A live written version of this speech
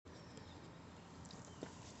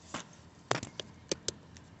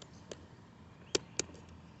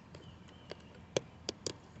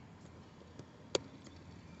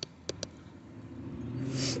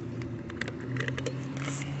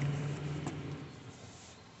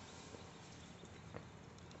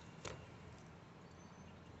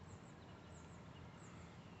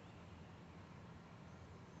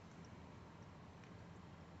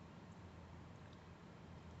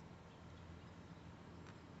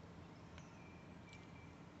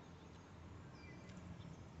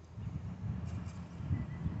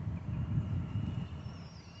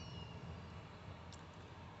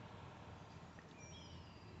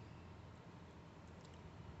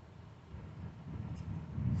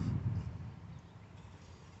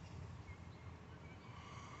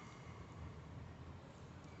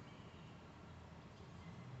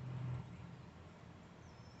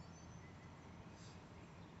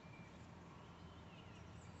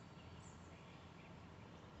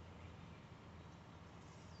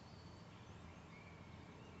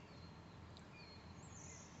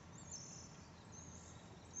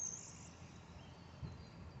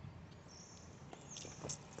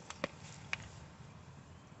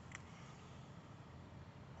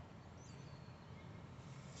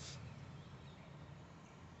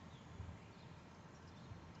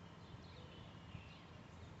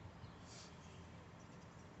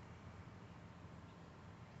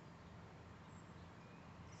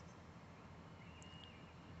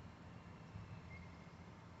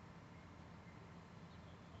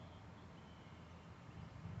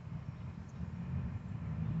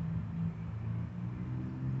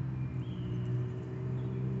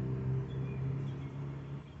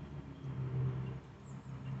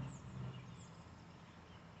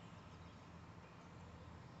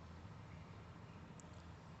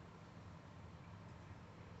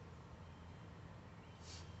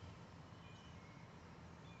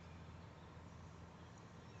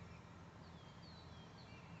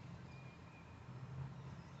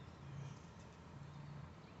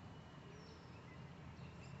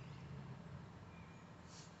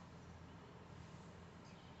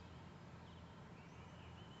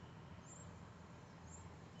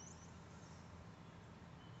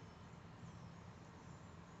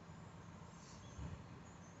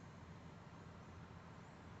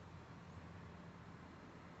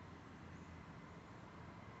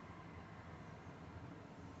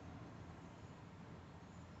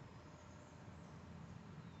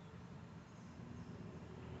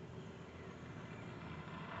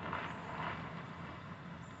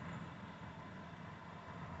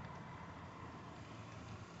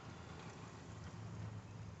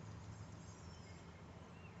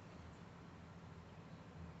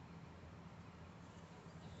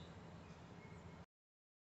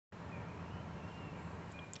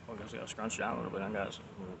I guess I gotta scrunch down a little bit, I guess.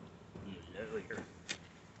 Hello here.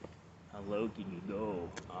 How low can you go?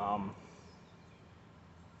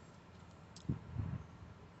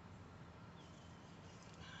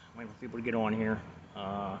 Waiting for people to get on here.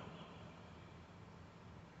 I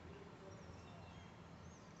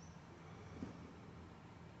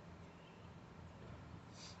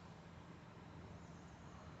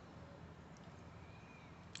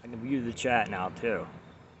can view the chat now too.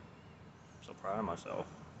 I'm so proud of myself.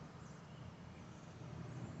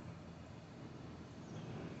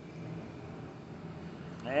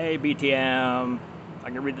 Hey BTM, I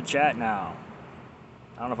can read the chat now.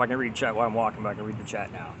 I don't know if I can read chat while I'm walking, but I can read the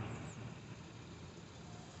chat now.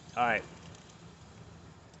 Alright.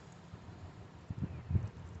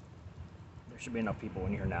 There should be enough people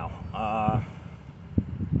in here now.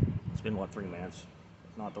 It's been, what, 3 minutes?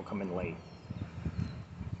 If not, they'll come in late.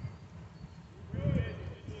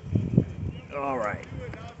 Alright.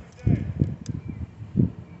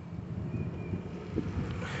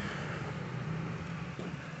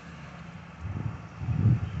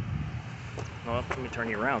 Well, let me turn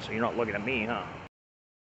you around so you're not looking at me, huh?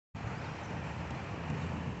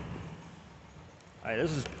 Alright,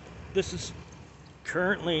 this is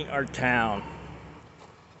currently our town.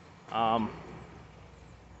 As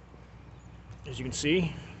you can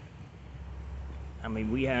see, I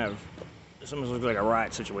mean, we have, this almost looks like a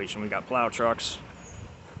riot situation. We got plow trucks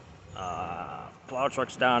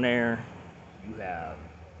down there. You have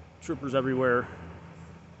troopers everywhere.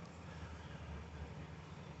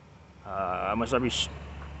 Almost every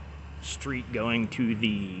street going to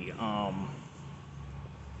the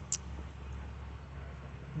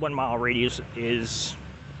 1 mile radius is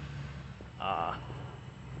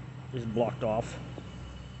blocked off.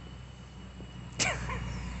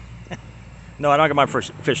 No, I don't get my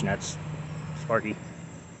fish nets, Sparky.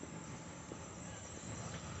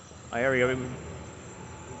 Here we go.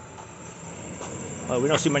 Oh, we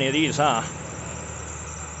don't see many of these, huh?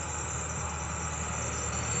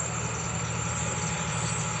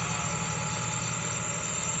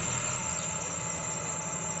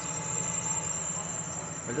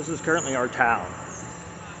 But this is currently our town.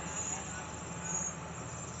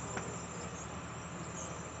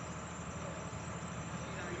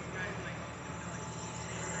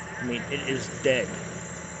 I mean, it is dead.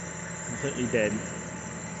 Completely dead.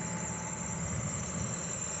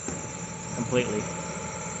 Completely.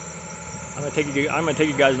 I'm gonna take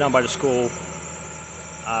you guys down by the school,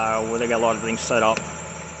 where they got a lot of things set up.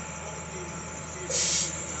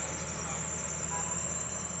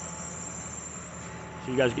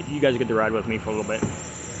 So you guys get to ride with me for a little bit.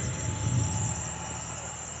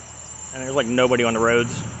 And there's like nobody on the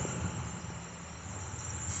roads.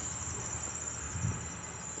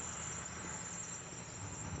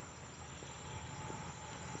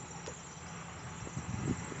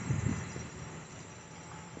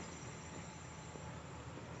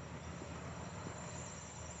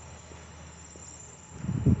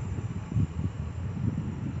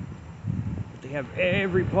 They have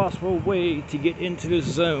every possible way to get into this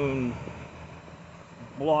zone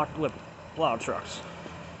blocked with plow trucks.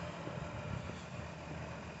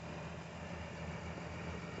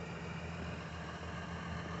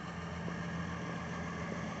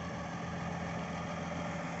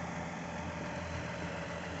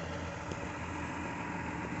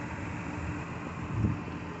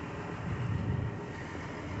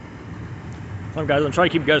 So guys, I'm trying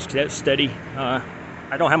to keep you guys steady.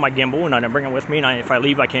 I don't have my gimbal and I didn't bring it with me, and if I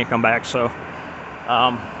leave I can't come back, so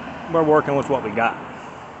we're working with what we got.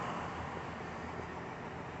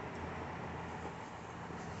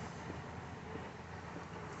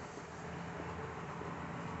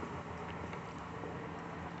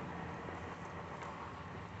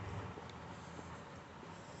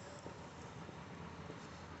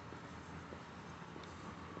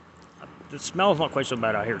 The smell's not quite so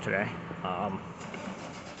bad out here today.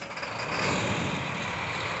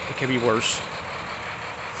 It could be worse.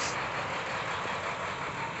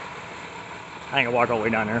 I ain't gonna walk all the way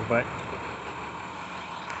down there, but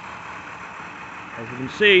as you can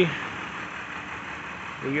see,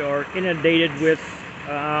 we are inundated with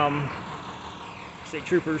state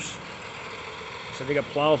troopers. So they got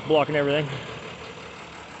plows blocking everything.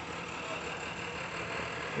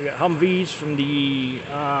 We got Humvees from the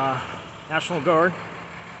National Guard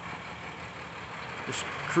just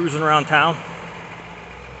cruising around town.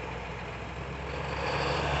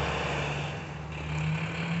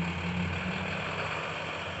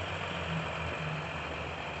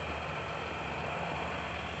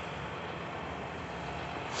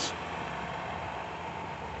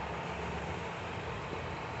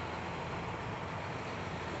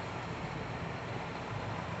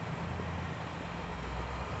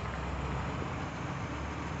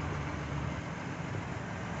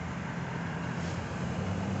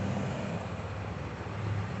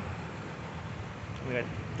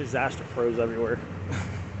 disaster pros everywhere.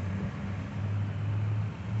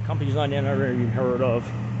 Companies I never even heard of.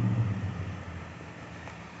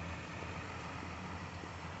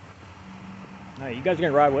 Alright, you guys are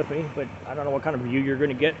gonna ride with me, but I don't know what kind of view you're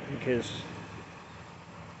gonna get because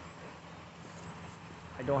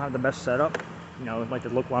I don't have the best setup. You know, like to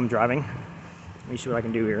look while I'm driving. Let me see what I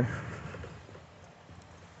can do here.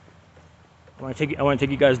 I want to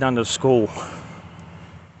take you guys down to school.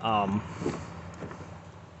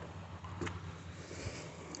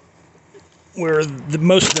 Where the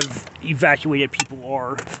most of evacuated people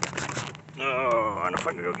are. Oh, I don't know if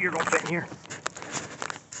I can go. You're gonna fit in here.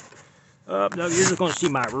 No, you're just gonna see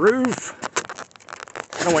my roof.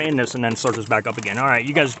 I don't want to end this and then start this back up again. All right,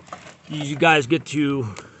 you guys get to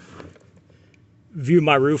view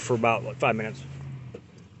my roof for about like 5 minutes.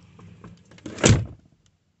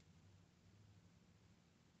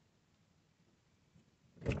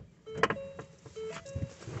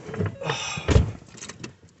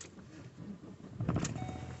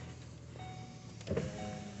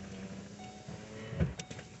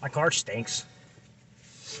 My car stinks.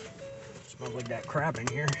 Smells like that crap in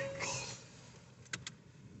here.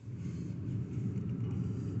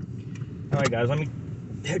 Alright guys, let me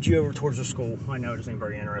head you over towards the school. I know this ain't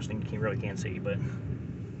very interesting, you really can't see, but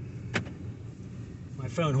my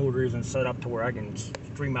phone holder isn't set up to where I can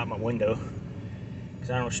stream out my window because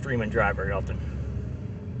I don't stream and drive very often.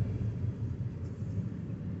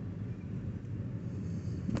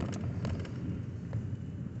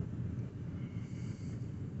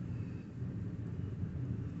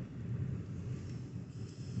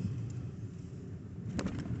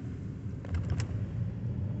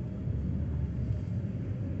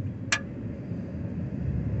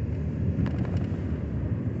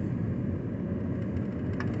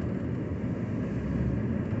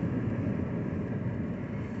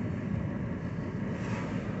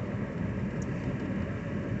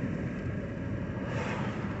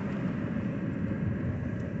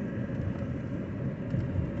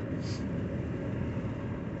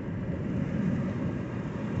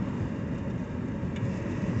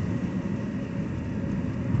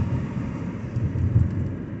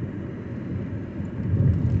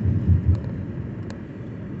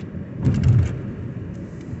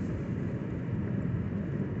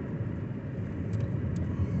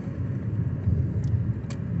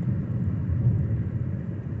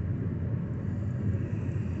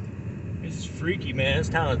 This is freaky, man. This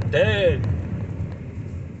town is dead.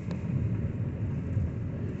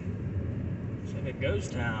 It's like a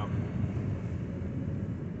ghost town.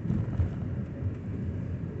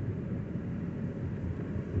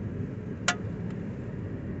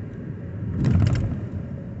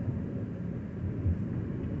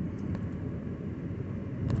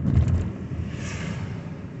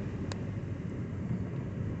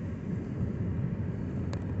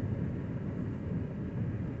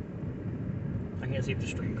 I can't see if the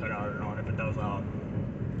stream cut out or not. If it does, I'll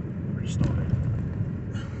restart it.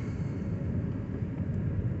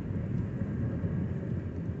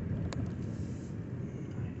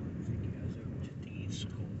 Take you guys over to the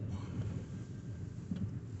school.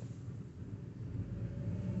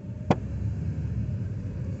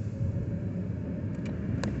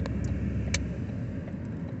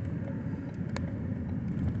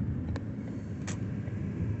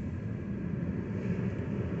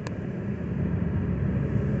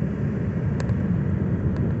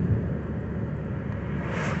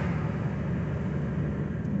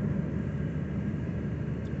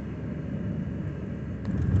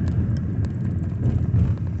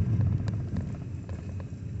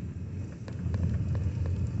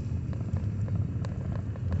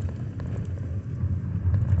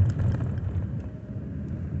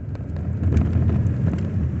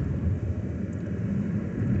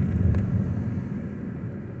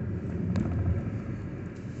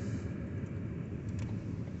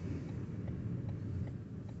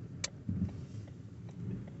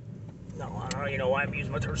 No, I don't know, you know why I'm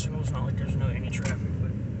using my turn signal. It's not like there's any traffic,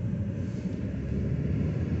 but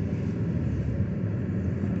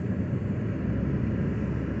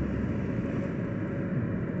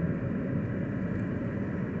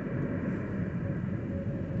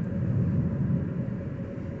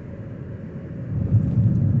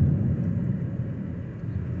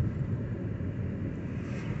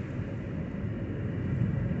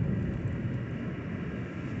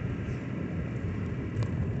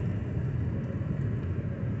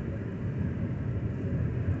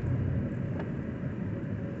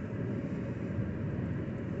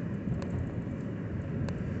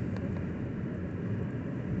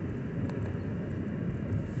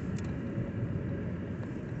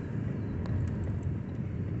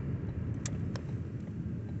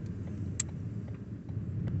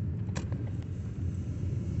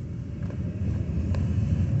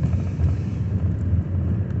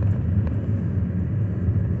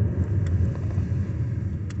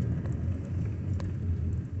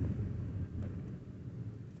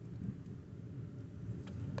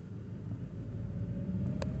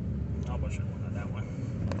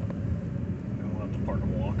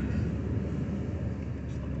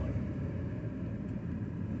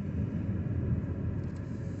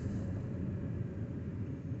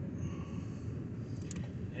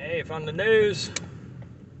Okay, from the news.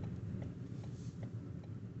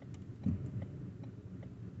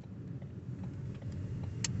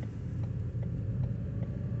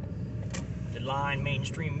 The line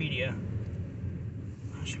mainstream media.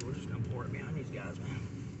 Oh, shit, we're just gonna pour it behind these guys, man.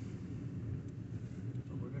 That's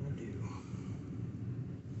what we're gonna do.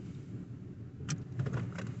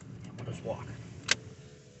 And we'll just walk.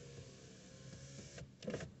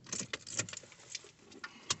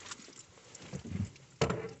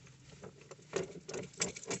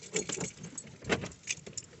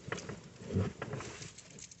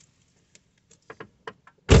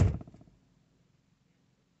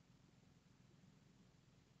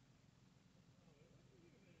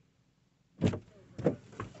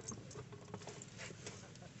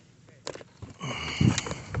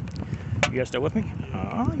 You guys still with me?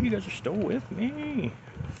 Oh, you guys are still with me.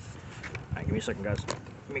 All right, give me a second, guys.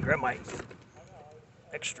 Let me grab my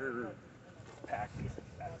extra pack.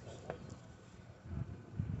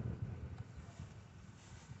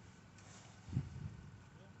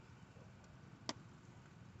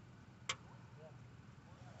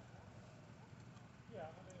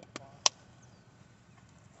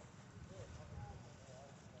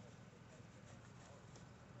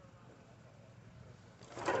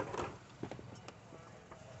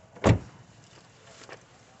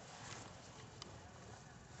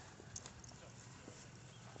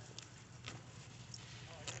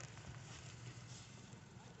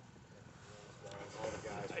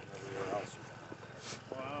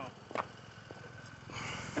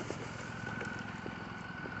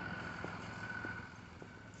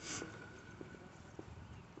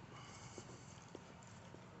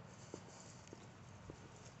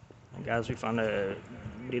 Guys, we found a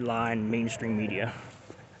line mainstream media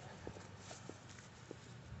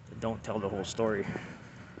that don't tell the whole story.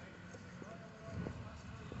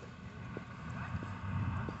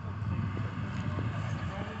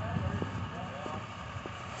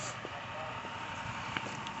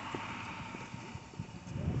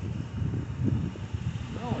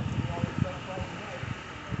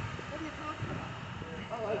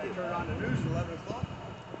 I like to turn on the news at 11 o'clock.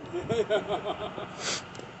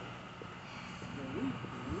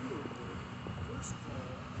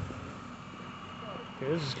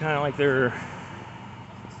 Okay, this is kind of like their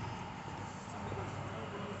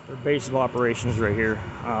base of operations right here.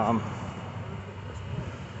 I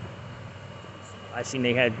seen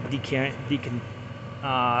they had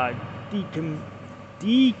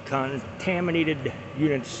decontaminated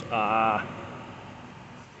units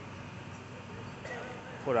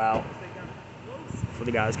put out for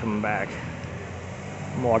the guys coming back.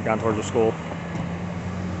 I'm gonna walk down towards the school.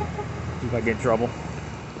 See if I get in trouble.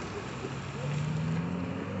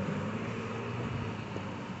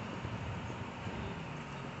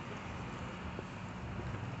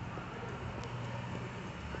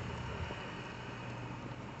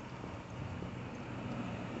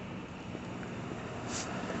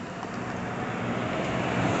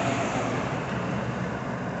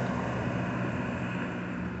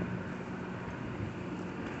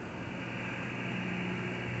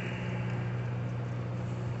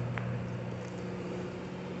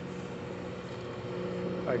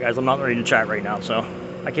 Alright guys, I'm not ready to chat right now, so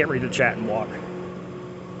I can't read the chat and walk.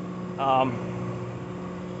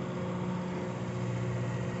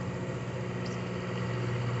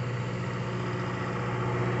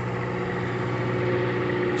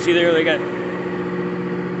 See there, they got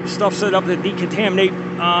stuff set up to decontaminate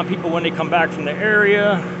people when they come back from the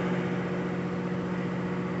area.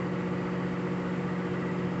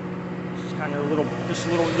 This is kind of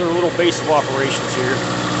their little base of operations here.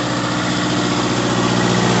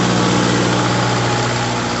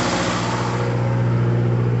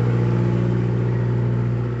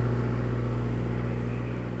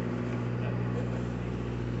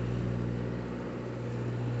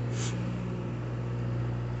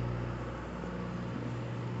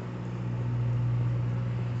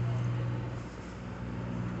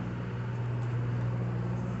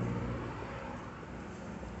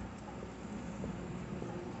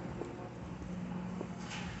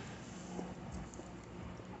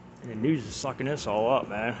 The news is sucking this all up,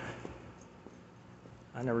 man.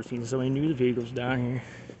 I've never seen so many news vehicles down here.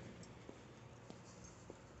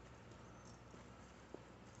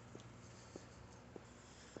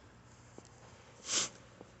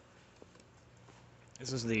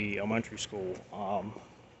 This is the elementary school. I'll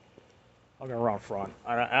go around front.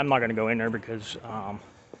 I'm not going to go in there because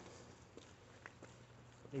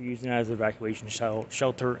they're using it as an evacuation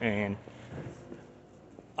shelter, and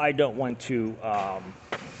I don't want to,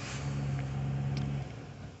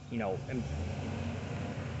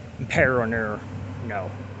 impair on their,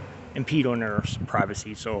 impede on their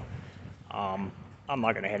privacy. So I'm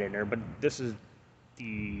not gonna head in there. But this is they're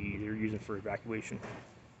using for evacuation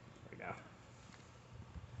right now.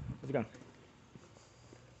 How's it going?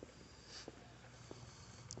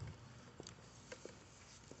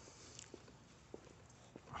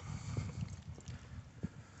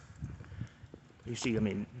 You see, I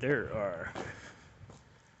mean, there are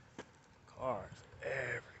cars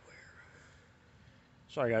everywhere.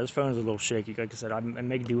 Sorry guys, this phone's a little shaky. Like I said, I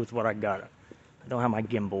make do with what I got. I don't have my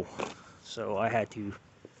gimbal, so I had to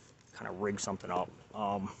kind of rig something up.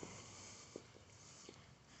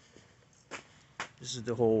 This is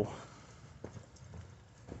the whole,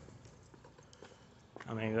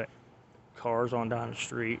 I mean, got cars on down the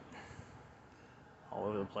street, all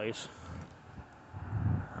over the place.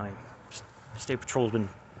 I mean, State Patrol's been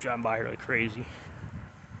driving by here like crazy.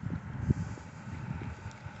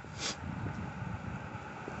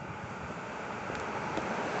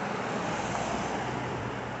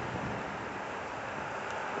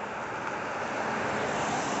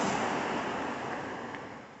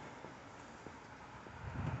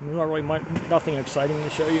 There's not really nothing exciting to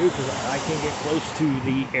show you because I can't get close to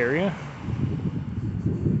the area.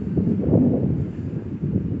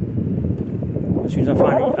 As soon as I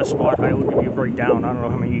find a spot, I will give you a breakdown. I don't know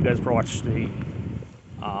how many of you guys watched the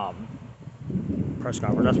press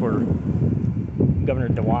conference. That's where Governor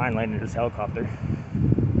DeWine landed his helicopter.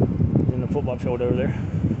 He's in the football field over there.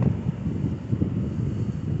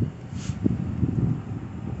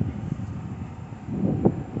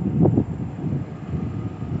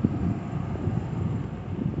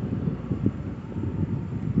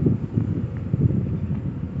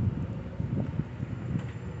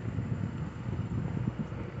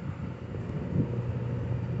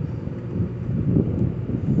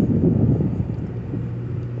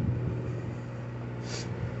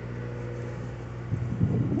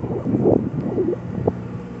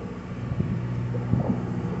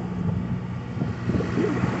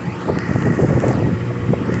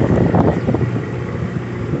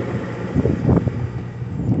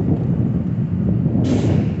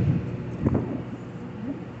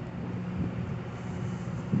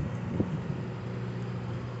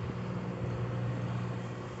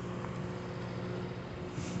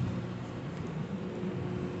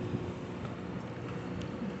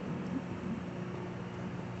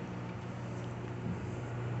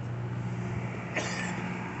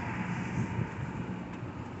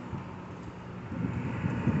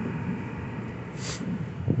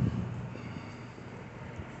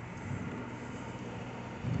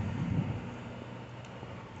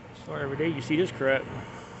 So every day you see this crap.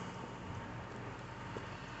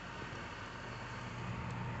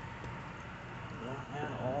 Not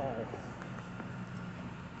at all.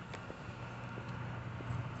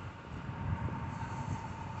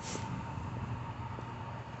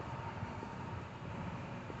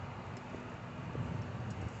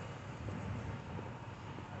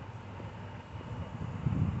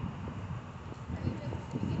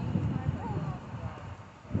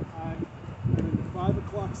 I'm in the 5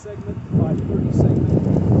 o'clock segment, 5:30 segment,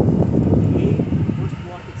 8, first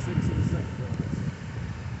block at 6 in the second block.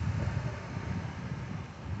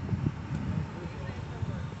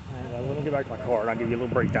 And let me get back to my car and I'll give you a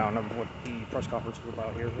little breakdown of what the press conference was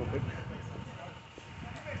about here real quick.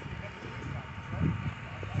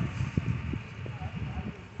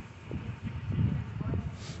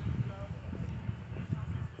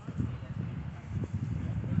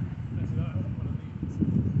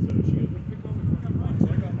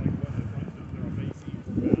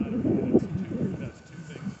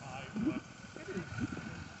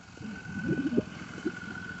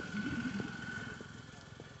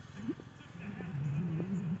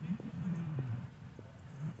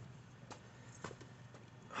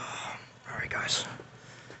 Alright guys.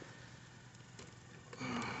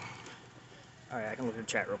 Alright, I can look at the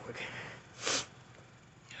chat real quick. It's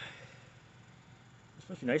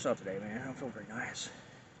supposed to be nice out today, man. I don't feel very nice.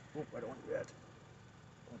 Oh, I don't want to do that.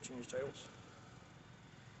 I want to change titles.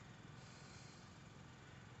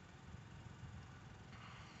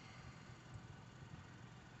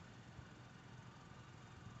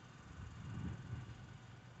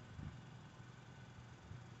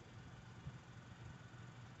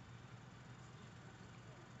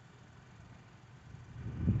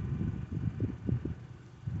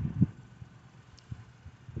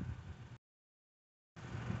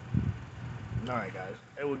 Alright guys,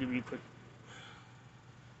 I will give you a quick,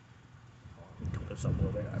 turn this up a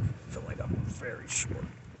little bit. I feel like I'm very short.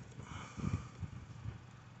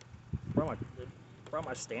 Brought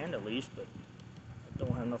my stand at least, but I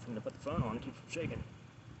don't have nothing to put the phone on to keep from shaking.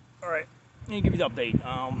 Alright, Let me give you the update.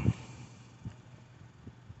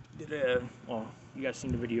 Well, you guys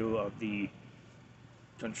seen the video of the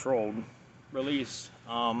controlled release.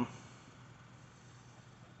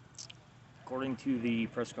 According to the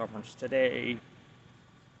press conference today,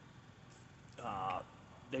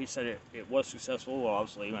 they said it was successful. Well,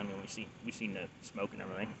 obviously, I mean we seen the smoke and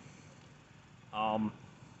everything.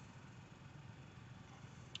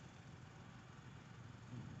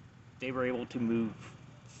 They were able to move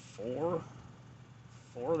four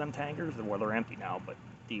of them tankers. Well, they're empty now, but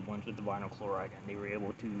the ones with the vinyl chloride, and they were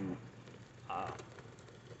able to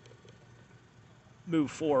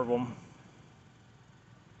move 4 of them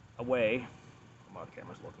away. Well, the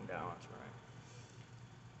camera's looking down. That's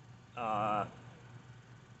right.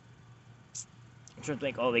 I'm trying to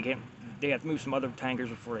think. Oh, they have to move some other tankers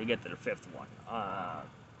before they get to the 5th one.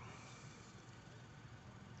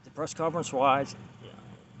 The press conference wise,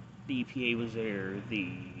 the EPA was there.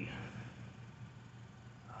 The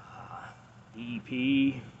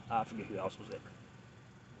DEP, I forget who else was there.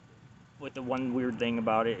 But the one weird thing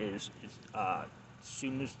about it is as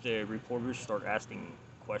soon as the reporters start asking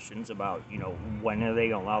questions about, when are they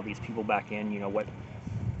going to allow these people back in,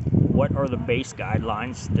 what are the base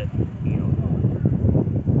guidelines that,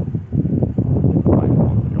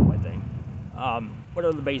 what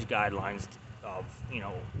are the base guidelines of,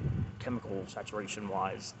 chemical saturation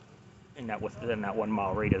wise within that 1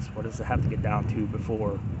 mile radius? What does it have to get down to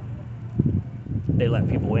before they let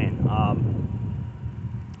people in?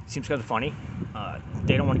 Seems kind of funny.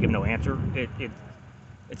 They don't want to give no answer.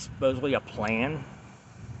 It's supposedly a plan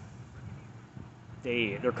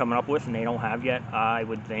they're coming up with and they don't have yet. I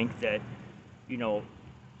would think that,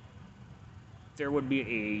 there would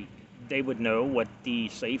be they would know what the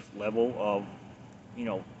safe level of,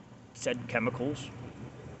 said chemicals,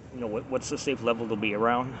 what's the safe level to be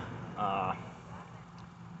around. As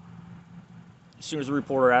soon as the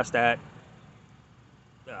reporter asked that,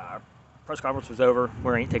 press conference was over.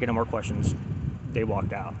 We ain't taking no more questions. They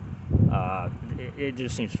walked out. It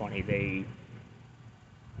just seems funny.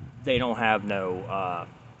 They don't have no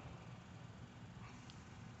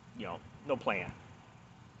no plan.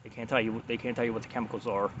 They can't tell you what the chemicals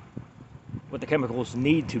are, what the chemicals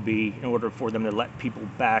need to be in order for them to let people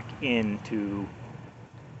back into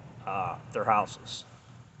their houses.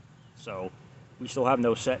 So we still have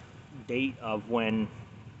no set date of when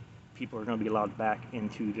people are going to be allowed back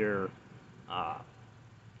into their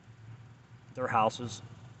houses.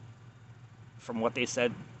 From what they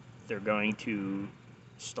said, they're going to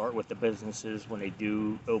start with the businesses when they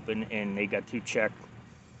do open, and they got to check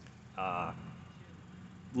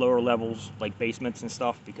lower levels like basements and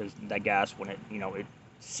stuff, because that gas, when it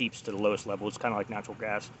seeps to the lowest level, it's kind of like natural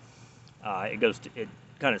gas. It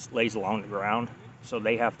kind of lays along the ground, so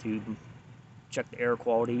they have to check the air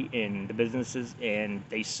quality in the businesses. And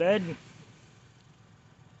they said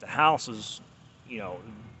the houses,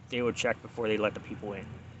 they would check before they let the people in.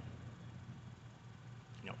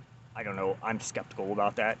 I don't know. I'm skeptical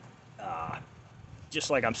about that. Just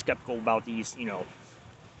like I'm skeptical about these,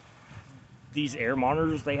 these air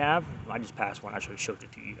monitors they have. I just passed one. I should have showed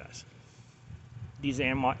it to you guys. These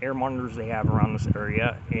air monitors they have around this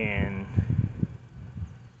area, and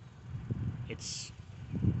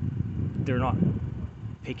they're not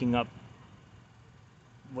picking up.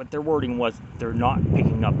 What their wording was, they're not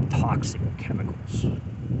picking up toxic chemicals.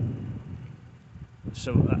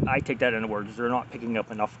 So I take that in the words, they're not picking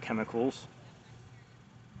up enough chemicals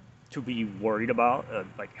to be worried about,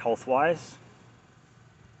 like health-wise.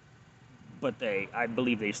 But I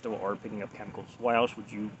believe they still are picking up chemicals. Why else would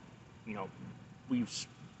you,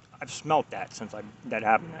 I've smelt that since that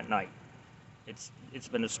happened that night. It's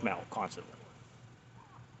been a smell constantly.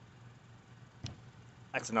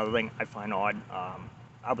 That's another thing I find odd.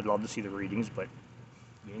 I would love to see the readings, but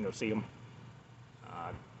you ain't gonna see them.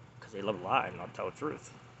 Because they love to lie and not tell the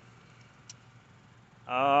truth.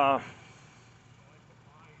 I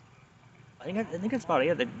think that's about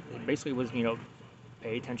it. It basically was,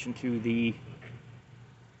 pay attention to the,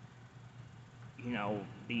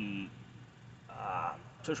 the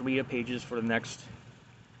social media pages for the next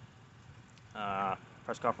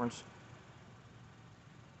press conference.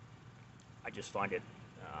 I just find it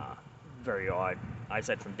very odd. I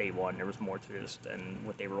said from day one there was more to this than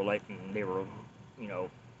what they were like, and they were,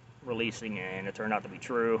 releasing, and it turned out to be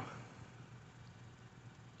true.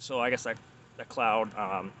 So I guess that cloud,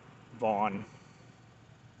 Vaughn,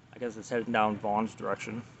 I guess it's heading down Vaughn's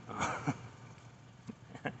direction.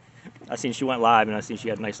 I seen she went live, and I seen she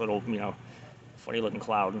had a nice little, funny looking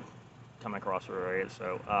cloud coming across her area.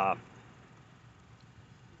 So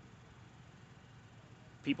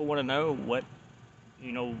people want to know what,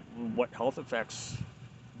 you know, what health effects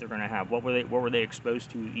they're going to have. What were they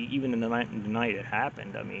exposed to even in the night it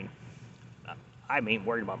happened? I ain't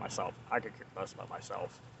worried about myself. I could care less about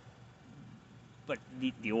myself. But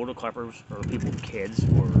the older clippers or people with kids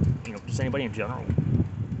or just anybody in general,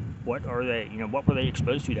 what are they? What were they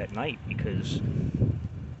exposed to that night? Because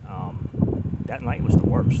that night was the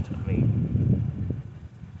worst. I mean,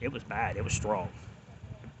 it was bad. It was strong.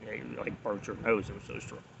 It like burnt your nose. It was so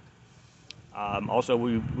strong. Also,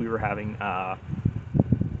 we were having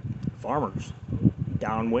farmers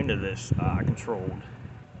downwind of this controlled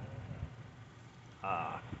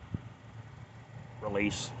uh,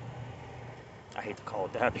 release. I hate to call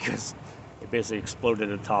it that because it basically exploded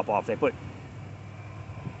the top off. They put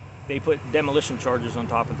demolition charges on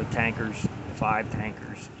top of the tankers, 5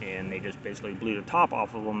 tankers, and they just basically blew the top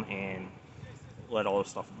off of them and let all the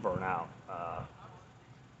stuff burn out.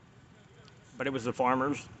 But it was the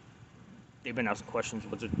farmers. They've been asking questions.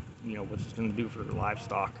 What's it going to do for their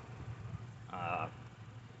livestock? Uh,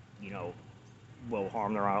 will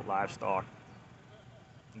harm their livestock.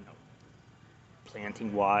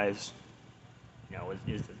 Planting wise.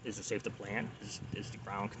 Is it safe to plant? Is the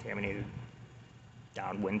ground contaminated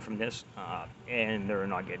downwind from this? And they're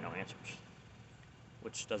not getting no answers,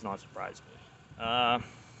 which does not surprise me.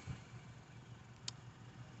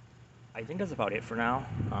 I think that's about it for now.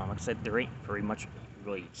 Like I said, there ain't very much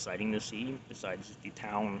really exciting to see besides the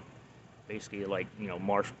town basically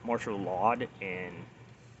martial lawed, and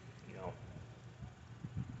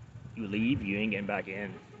you leave, you ain't getting back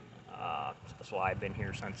in. That's why I've been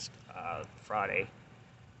here since Friday.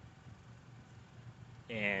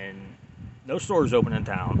 And no stores open in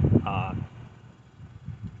town.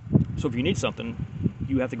 So if you need something,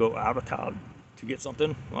 you have to go out of town to get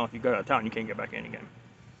something. Well, if you go out of town, you can't get back in again.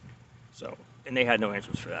 So, and they had no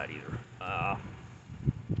answers for that either.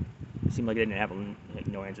 It seemed like they didn't have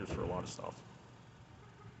no answers for a lot of stuff.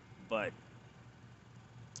 But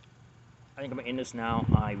I think I'm in this now.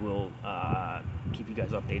 I will keep you guys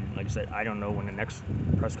updated. Like I said, I don't know when the next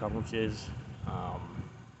press conference is.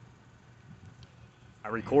 I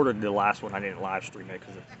recorded the last one. I didn't live stream it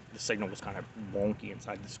because the signal was kind of wonky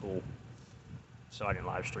inside the school, so I didn't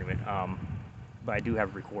live stream it. But I do have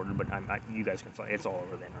it recorded. But you guys can find it's all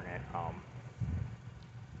over the internet.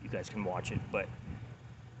 You guys can watch it. But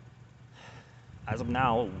as of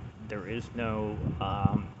now, there is no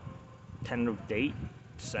tentative date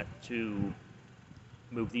set to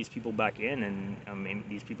move these people back in, and I mean,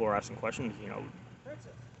 these people are asking questions.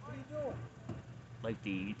 Princess, what are you doing? Like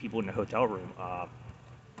the people in the hotel room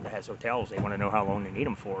that has hotels, they want to know how long they need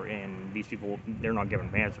them for, and these people, they're not giving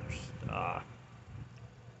them answers.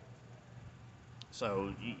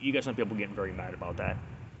 So you got some people getting very mad about that,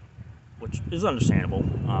 which is understandable.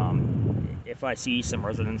 If I see some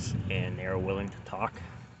residents and they're willing to talk,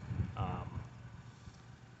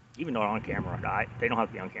 even though on camera, they don't have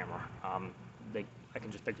to be on camera. I can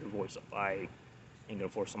just pick their voice up. I ain't gonna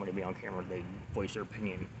force somebody to be on camera. They voice their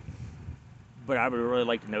opinion. But I would really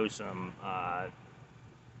like to know some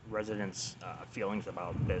residents' feelings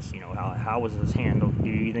about this. How was this handled? Do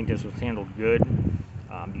you think this was handled good?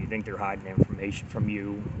 Do you think they're hiding information from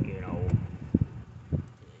you?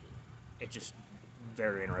 It's just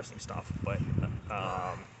very interesting stuff. But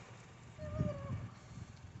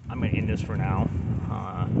I'm gonna end this for now.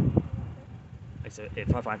 Like I said,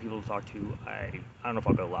 if I find people to talk to, I don't know if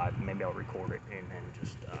I'll go live. Maybe I'll record it and then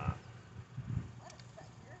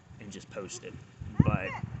just post it. But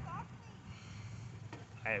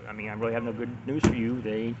I mean, I really have no good news for you.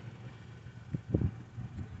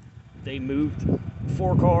 They moved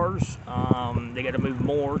 4 cars. They got to move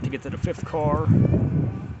more to get to the 5th car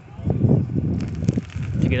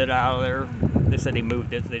to get it out of there. They said they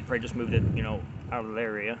moved it. They probably just moved it, out of the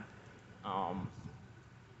area.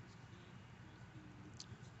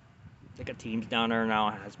 They got teams down there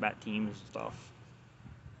now, hazmat teams and stuff.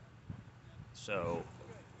 So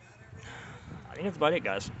I think that's about it,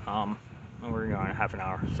 guys. We're going on half an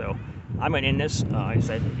hour, so I'm gonna end this. Like I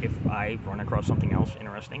said, if I run across something else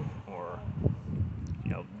interesting, or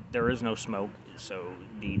there is no smoke, so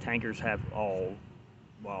the tankers have all.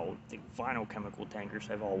 Well, the final chemical tankers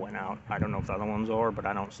have all went out. I don't know if the other ones are, but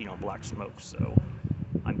I don't see no black smoke, so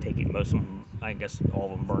I'm taking most of them. I guess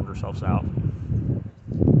all of them burned themselves out. I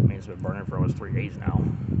mean, it's been burning for almost 3 days now.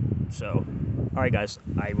 So, alright guys,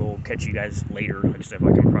 I will catch you guys later. Like I said, if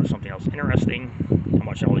I come across something else interesting, I'm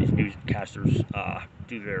watching all these newscasters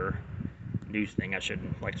do their news thing. I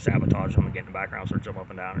shouldn't sabotage them and get in the background, start jumping up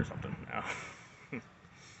and down or something.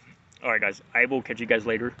 Alright guys, I will catch you guys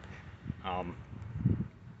later.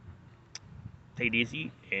 Take it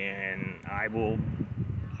easy, and I will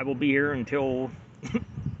be here until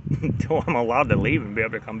until I'm allowed to leave and be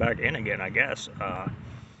able to come back in again, I guess.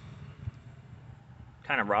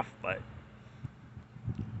 Kind of rough, but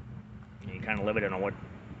you kind of live it in a what.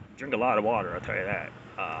 Drink a lot of water, I'll tell you that.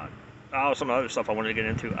 Some other stuff I wanted to get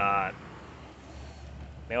into.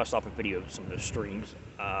 Maybe I'll stop and video some of the streams.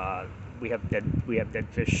 We have dead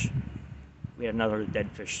fish. We had another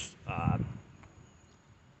dead fish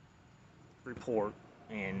report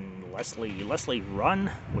in Leslie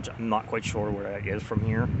Run, which I'm not quite sure where that is from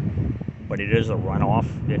here, but it is a runoff.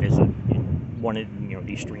 It is one of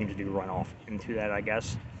these streams do runoff into that, I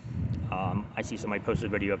guess. I see somebody posted a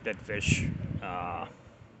video of dead fish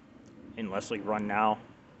in Leslie Run now.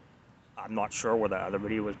 I'm not sure where the other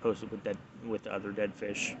video was posted with the other dead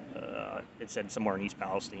fish. It said somewhere in East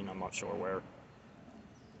Palestine. I'm not sure where.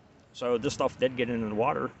 So this stuff did get into the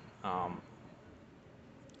water. I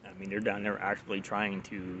mean, they're down there actually trying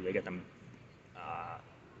to. They get them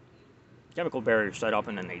chemical barriers set up,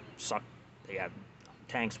 and then they suck. They have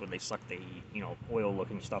tanks where they suck the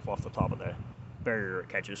oil-looking stuff off the top of the barrier it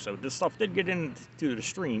catches. So this stuff did get into the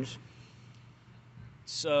streams.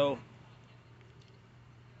 So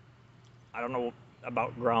I don't know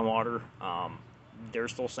about groundwater. They're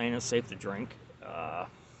still saying it's safe to drink. I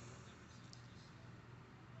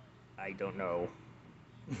don't know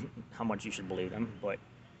how much you should believe them, but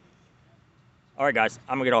all right, guys,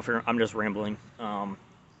 I'm gonna get off here. I'm just rambling.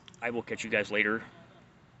 I will catch you guys later,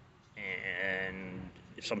 and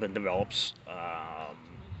if something develops,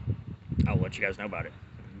 I'll let you guys know about it.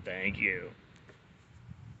 Thank you.